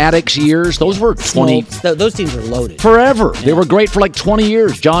Glavine, Maddox years. Those were 20. Those teams were loaded. Forever. Yeah. They were great for like 20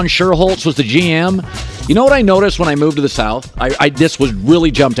 years. John Sherholtz was the GM. You know what I noticed when I moved to the South? This was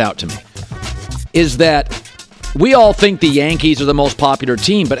really jumped out to me. Is that we all think the Yankees are the most popular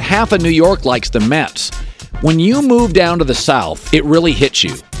team, but half of New York likes the Mets. When you move down to the South, it really hits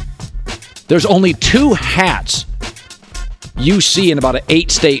you. There's only 2 hats you see in about an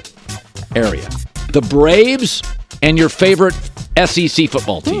 8-state area. The Braves and your favorite SEC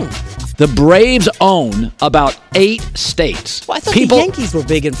football team. The Braves own about 8 states. Well, I thought the Yankees were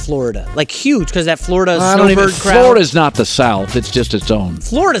big in Florida. Like huge, because that Florida snowbird crowd. Florida's not the South. It's just its own.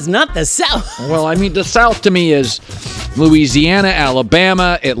 Florida's not the South. Well, I mean, the South to me is Louisiana,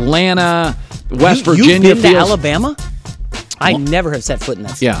 Alabama, Atlanta, West Virginia. You've been to Alabama? I never have set foot in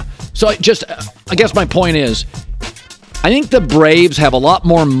that state. Yeah. So I guess my point is, I think the Braves have a lot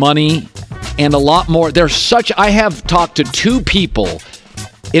more money and a lot more. I have talked to 2 people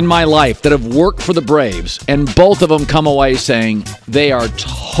in my life that have worked for the Braves, and both of them come away saying they are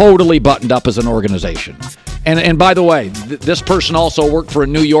totally buttoned up as an organization. And by the way, this person also worked for a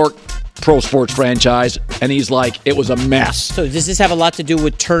New York pro sports franchise, and he's like, it was a mess. So does this have a lot to do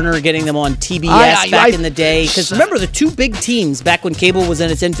with Turner getting them on TBS back in the day? Because remember, the 2 big teams back when cable was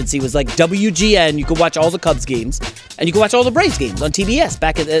in its infancy was like WGN, you could watch all the Cubs games, and you could watch all the Braves games on TBS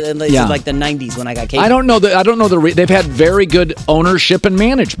back in like the 90s when I got cable. I don't know they've had very good ownership and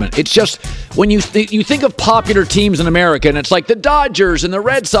management. It's just when you think of popular teams in America, and it's like the Dodgers and the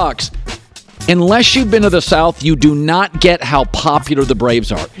Red Sox. Unless you've been to the South, you do not get how popular the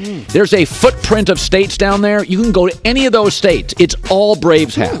Braves are. There's a footprint of states down there. You can go to any of those states. It's all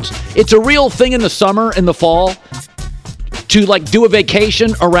Braves hats. It's a real thing in the summer and the fall to like do a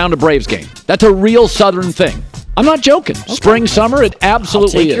vacation around a Braves game. That's a real Southern thing. I'm not joking. Okay. Spring, summer, it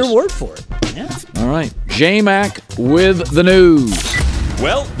absolutely is. I'll take your word for it. Yeah. All right. J-Mac with the news.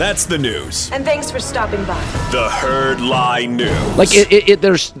 Well, that's the news. And thanks for stopping by. The Herd Lie News. Like,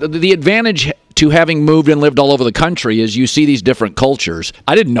 there's the advantage to having moved and lived all over the country is you see these different cultures.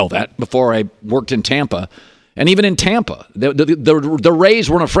 I didn't know that before I worked in Tampa. And even in Tampa, the Rays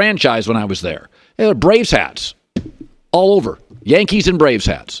weren't a franchise when I was there. They had Braves hats all over. Yankees and Braves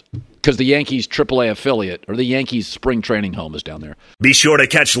hats. Because the Yankees AAA affiliate, or the Yankees spring training home is down there. Be sure to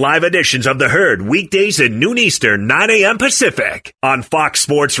catch live editions of The Herd weekdays at noon Eastern, 9 a.m. Pacific on Fox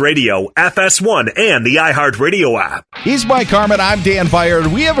Sports Radio, FS1, and the iHeartRadio app. He's Mike Harmon. I'm Dan Byer.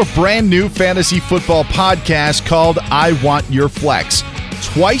 We have a brand new fantasy football podcast called I Want Your Flex.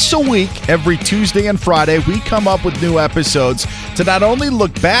 Twice a week, every Tuesday and Friday, we come up with new episodes to not only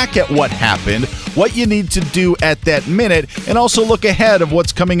look back at what happened, what you need to do at that minute, and also look ahead of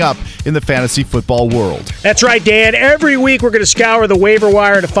what's coming up in the fantasy football world. That's right, Dan. Every week we're going to scour the waiver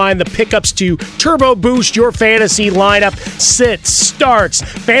wire to find the pickups to turbo boost your fantasy lineup, sits, starts,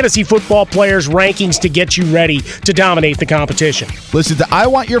 fantasy football players' rankings to get you ready to dominate the competition. Listen to I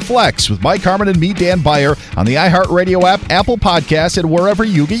Want Your Flex with Mike Harmon and me, Dan Byer, on the iHeartRadio app, Apple Podcasts, and wherever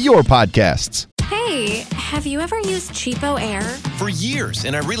you get your podcasts. Hey, have you ever used Cheapo Air? For years,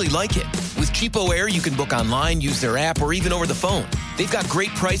 and I really like it. With Cheapo Air, you can book online, use their app, or even over the phone. They've got great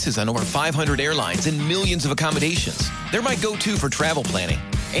prices on over 500 airlines and millions of accommodations. They're my go-to for travel planning.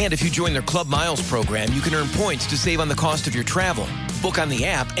 And if you join their Club Miles program, you can earn points to save on the cost of your travel. Book on the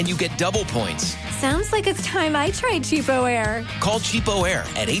app, and you get double points. Sounds like it's time I tried Cheapo Air. Call Cheapo Air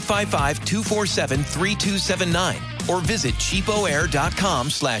at 855-247-3279 or visit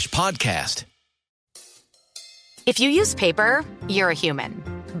cheapoair.com/podcast. If you use paper, you're a human.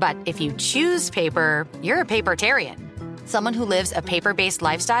 But if you choose paper, you're a papertarian. Someone who lives a paper-based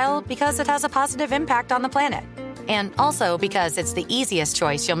lifestyle because it has a positive impact on the planet. And also because it's the easiest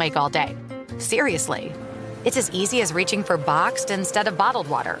choice you'll make all day. Seriously. It's as easy as reaching for boxed instead of bottled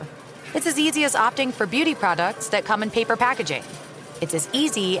water. It's as easy as opting for beauty products that come in paper packaging. It's as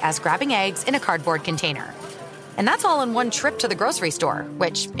easy as grabbing eggs in a cardboard container. And that's all in one trip to the grocery store,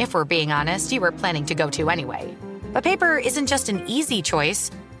 which, if we're being honest, you were planning to go to anyway. But paper isn't just an easy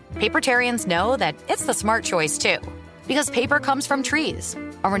choice. Papertarians know that it's the smart choice, too. Because paper comes from trees,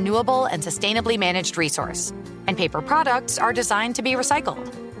 a renewable and sustainably managed resource. And paper products are designed to be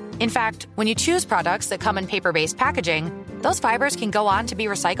recycled. In fact, when you choose products that come in paper-based packaging, those fibers can go on to be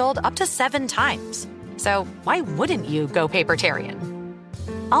recycled up to 7 times. So why wouldn't you go papertarian?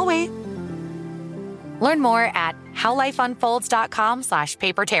 I'll wait. Learn more at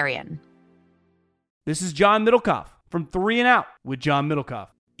howlifeunfolds.com/papertarian. This is John Middlecoff from 3 and Out with John Middlecoff.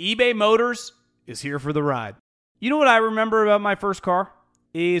 eBay Motors is here for the ride. You know what I remember about my first car?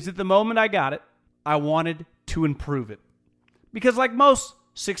 Is at the moment I got it, I wanted to improve it. Because like most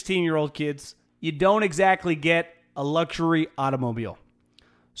 16-year-old kids, you don't exactly get a luxury automobile.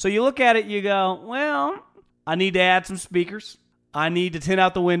 So you look at it, you go, well, I need to add some speakers. I need to tint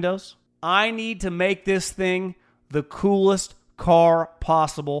out the windows. I need to make this thing the coolest car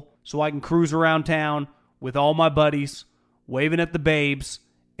possible so I can cruise around town with all my buddies, waving at the babes,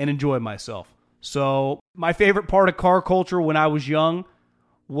 and enjoy myself. So my favorite part of car culture when I was young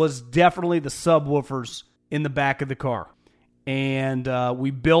was definitely the subwoofers in the back of the car. And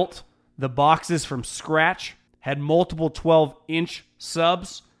we built the boxes from scratch, had multiple 12-inch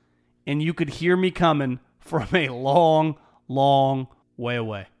subs, and you could hear me coming from a long, long way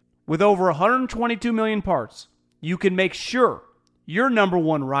away. With over 122 million parts, you can make sure your number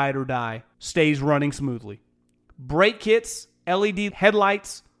one ride or die stays running smoothly. Brake kits, LED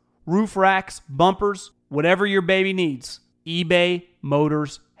headlights, roof racks, bumpers, whatever your baby needs, eBay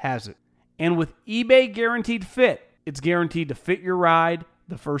Motors has it. And with eBay Guaranteed Fit, it's guaranteed to fit your ride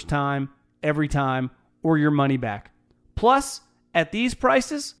the first time, every time, or your money back. Plus, at these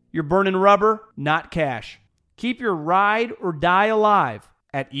prices, you're burning rubber, not cash. Keep your ride or die alive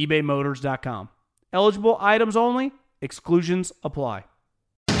at ebaymotors.com. Eligible items only. Exclusions apply.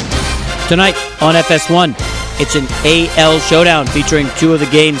 Tonight on FS1, it's an AL showdown featuring 2 of the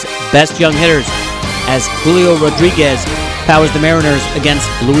game's best young hitters as Julio Rodriguez powers the Mariners against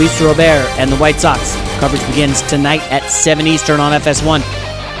Luis Robert and the White Sox. Coverage begins tonight at 7 Eastern on FS1.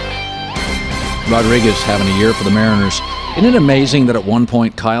 Rodriguez having a year for the Mariners. Isn't it amazing that at one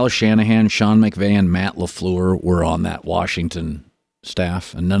point Kyle Shanahan, Sean McVay, and Matt LaFleur were on that Washington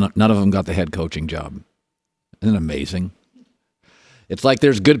staff, and none of them got the head coaching job? Isn't it amazing? It's like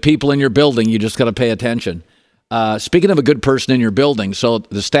there's good people in your building. You just got to pay attention. Speaking of a good person in your building, so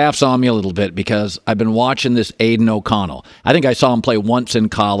the staff's on me a little bit because I've been watching this Aiden O'Connell. I think I saw him play once in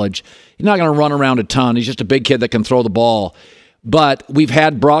college. He's not going to run around a ton. He's just a big kid that can throw the ball. But we've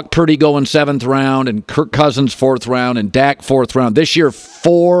had Brock Purdy go in 7th round and Kirk Cousins 4th round and Dak 4th round. This year,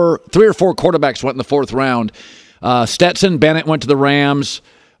 3 or 4 quarterbacks went in the 4th round. Stetson Bennett went to the Rams.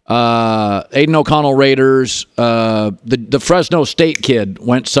 Aiden O'Connell Raiders. The Fresno State kid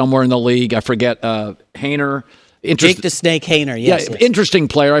went somewhere in the league. I forget. Hainer. Jake the Snake Hainer, yes. Yeah, interesting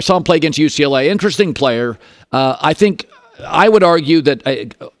player. I saw him play against UCLA. Interesting player. I think I would argue that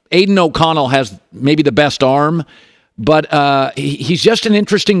Aiden O'Connell has maybe the best arm, but he's just an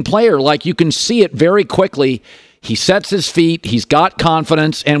interesting player. Like, you can see it very quickly. He sets his feet. He's got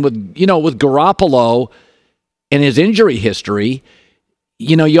confidence. And with Garoppolo and his injury history,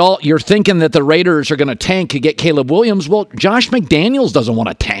 you're thinking that the Raiders are going to tank to get Caleb Williams. Well, Josh McDaniels doesn't want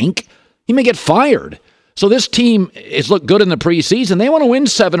to tank. He may get fired. So this team has looked good in the preseason. They want to win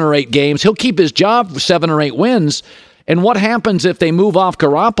 7 or 8 games. He'll keep his job for 7 or 8 wins. And what happens if they move off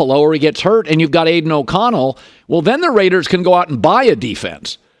Garoppolo or he gets hurt and you've got Aiden O'Connell? Well, then the Raiders can go out and buy a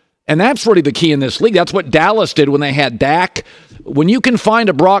defense. And that's really the key in this league. That's what Dallas did when they had Dak. When you can find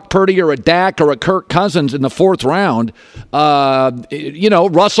a Brock Purdy or a Dak or a Kirk Cousins in the 4th round,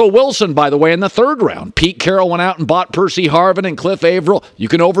 Russell Wilson, by the way, in the 3rd round. Pete Carroll went out and bought Percy Harvin and Cliff Averill. You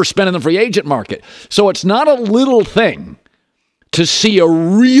can overspend in the free agent market. So it's not a little thing to see a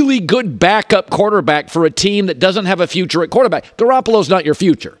really good backup quarterback for a team that doesn't have a future at quarterback. Garoppolo's not your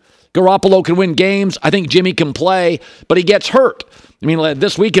future. Garoppolo can win games. I think Jimmy can play, but he gets hurt. I mean,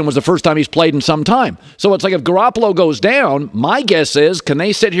 this weekend was the first time he's played in some time. So it's like if Garoppolo goes down, my guess is, can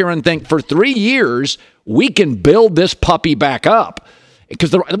they sit here and think for 3 years, we can build this puppy back up?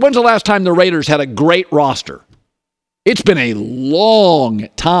 Because when's the last time the Raiders had a great roster? It's been a long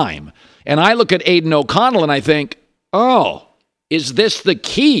time. And I look at Aiden O'Connell and I think, oh, is this the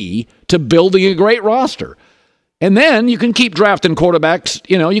key to building a great roster? And then you can keep drafting quarterbacks.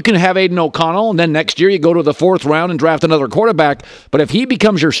 You know, you can have Aiden O'Connell, and then next year you go to the 4th round and draft another quarterback. But if he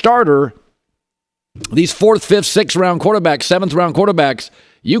becomes your starter, these 4th, 5th, 6th round quarterbacks, 7th round quarterbacks,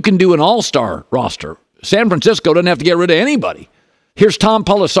 you can do an all-star roster. San Francisco doesn't have to get rid of anybody. Here's Tom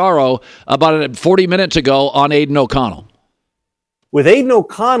Pelissaro about 40 minutes ago on Aiden O'Connell. With Aiden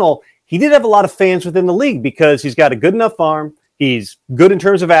O'Connell, he did have a lot of fans within the league because he's got a good enough arm. He's good in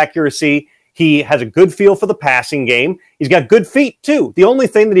terms of accuracy. He has a good feel for the passing game. He's got good feet, too. The only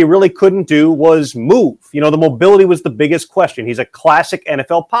thing that he really couldn't do was move. You know, the mobility was the biggest question. He's a classic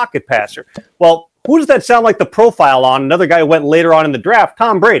NFL pocket passer. Well, who does that sound like the profile on? Another guy who went later on in the draft,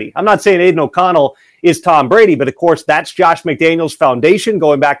 Tom Brady. I'm not saying Aiden O'Connell is Tom Brady, but of course, that's Josh McDaniels' foundation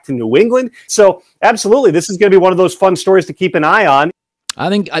going back to New England. So absolutely, this is going to be one of those fun stories to keep an eye on. I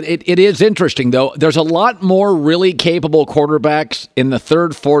think it is interesting, though. There's a lot more really capable quarterbacks in the 3rd,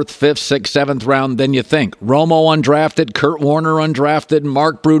 4th, 5th, 6th, 7th round than you think. Romo undrafted, Kurt Warner undrafted,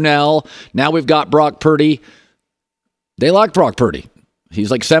 Mark Brunell. Now we've got Brock Purdy. They like Brock Purdy.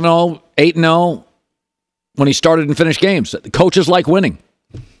 He's like 7-0, 8-0 when he started and finished games. The coaches like winning.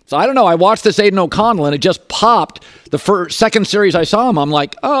 So I don't know. I watched this Aiden O'Connell, and it just popped. The second series I saw him, I'm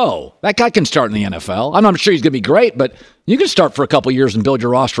like, oh, that guy can start in the NFL. I'm not sure he's going to be great, but you can start for a couple years and build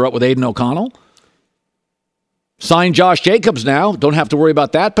your roster up with Aiden O'Connell. Sign Josh Jacobs now. Don't have to worry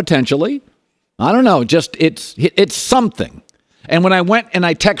about that potentially. I don't know. Just it's something. And when I went and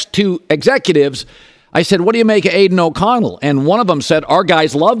I texted 2 executives, I said, what do you make of Aiden O'Connell? And one of them said, our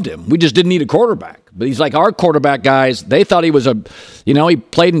guys loved him. We just didn't need a quarterback. But he's like, our quarterback guys, they thought he was he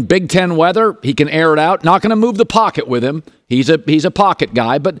played in Big Ten weather. He can air it out. Not going to move the pocket with him. He's a pocket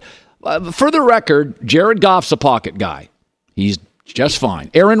guy. But for the record, Jared Goff's a pocket guy. He's just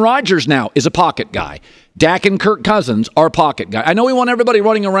fine. Aaron Rodgers now is a pocket guy. Dak and Kirk Cousins are pocket guy. I know we want everybody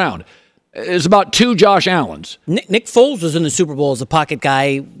running around. It's about 2 Josh Allens. Nick Foles was in the Super Bowl as a pocket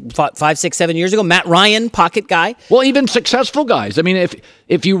guy 5, 6, 7 years ago. Matt Ryan, pocket guy. Well, even successful guys. I mean,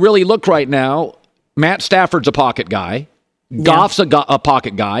 if you really look right now, Matt Stafford's a pocket guy. Goff's a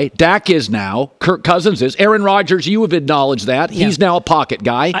pocket guy. Dak is now. Kirk Cousins is. Aaron Rodgers, you have acknowledged that. Yeah. He's now a pocket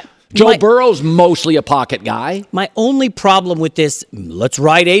guy. Joe Burrow's mostly a pocket guy. My only problem with this, let's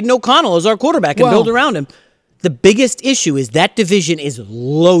ride Aiden O'Connell as our quarterback and build around him. The biggest issue is that division is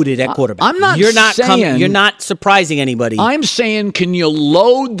loaded at quarterback. You're not surprising anybody. I'm saying, can you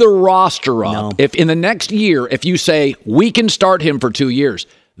load the roster up? No. If in the next year, if you say we can start him for 2 years,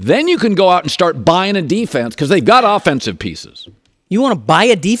 then you can go out and start buying a defense because they've got offensive pieces. You want to buy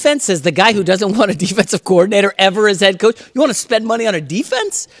a defense as the guy who doesn't want a defensive coordinator ever as head coach? You want to spend money on a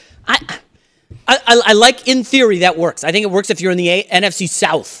defense? I like, in theory, that works. I think it works if you're in the NFC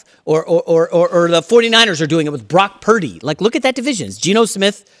South. Or the 49ers are doing it with Brock Purdy. Like, look at that division. It's Geno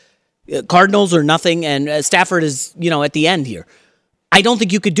Smith, Cardinals or nothing, and Stafford is, at the end here. I don't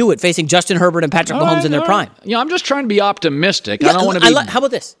think you could do it facing Justin Herbert and Patrick Mahomes in their prime. Yeah, I'm just trying to be optimistic. I don't want to be how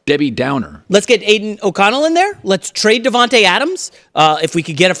about this? Debbie Downer. Let's get Aiden O'Connell in there. Let's trade Devontae Adams. If we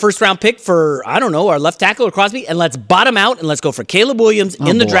could get a first-round pick for, I don't know, our left tackle or Crosby, and let's bottom out and let's go for Caleb Williams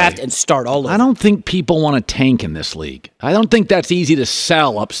in the draft and start all over. I don't think people want to tank in this league. I don't think that's easy to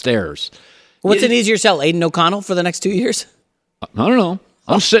sell upstairs. What's an easier sell, Aiden O'Connell for the next 2 years? I don't know.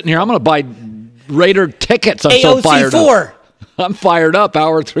 I'm sitting here. I'm going to buy Raider tickets. I'm AOC so fired 4. up. I'm fired up.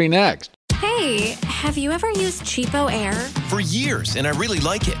 Hour 3 next. Hey, have you ever used Cheapo Air? For years, and I really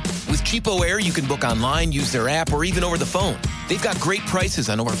like it. With Cheapo Air, you can book online, use their app, or even over the phone. They've got great prices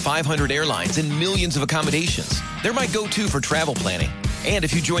on over 500 airlines and millions of accommodations. They're my go-to for travel planning. And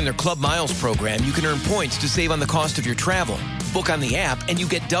if you join their Club Miles program, you can earn points to save on the cost of your travel. Book on the app, and you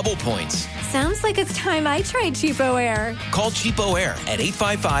get double points. Sounds like it's time I tried Cheapo Air. Call Cheapo Air at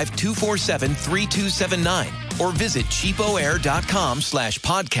 855-247-3279 or visit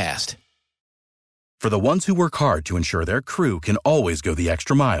cheapoair.com/podcast. For the ones who work hard to ensure their crew can always go the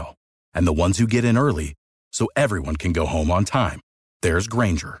extra mile, and the ones who get in early so everyone can go home on time, there's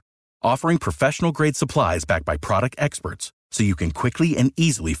Grainger, offering professional-grade supplies backed by product experts so you can quickly and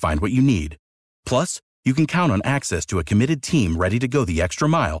easily find what you need. Plus, you can count on access to a committed team ready to go the extra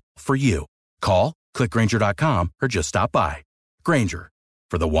mile for you. Call, click Grainger.com, or just stop by. Grainger,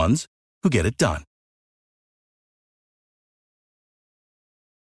 for the ones who get it done.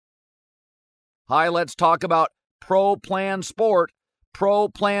 Hi, let's talk about Pro Plan Sport. Pro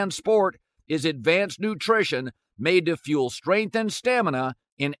Plan Sport is advanced nutrition made to fuel strength and stamina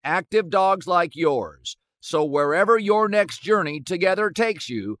in active dogs like yours. So wherever your next journey together takes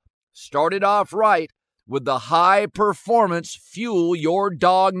you, start it off right with the high performance fuel your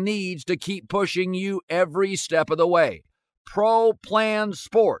dog needs to keep pushing you every step of the way. Pro Plan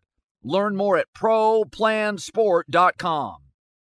Sport. Learn more at ProPlansport.com.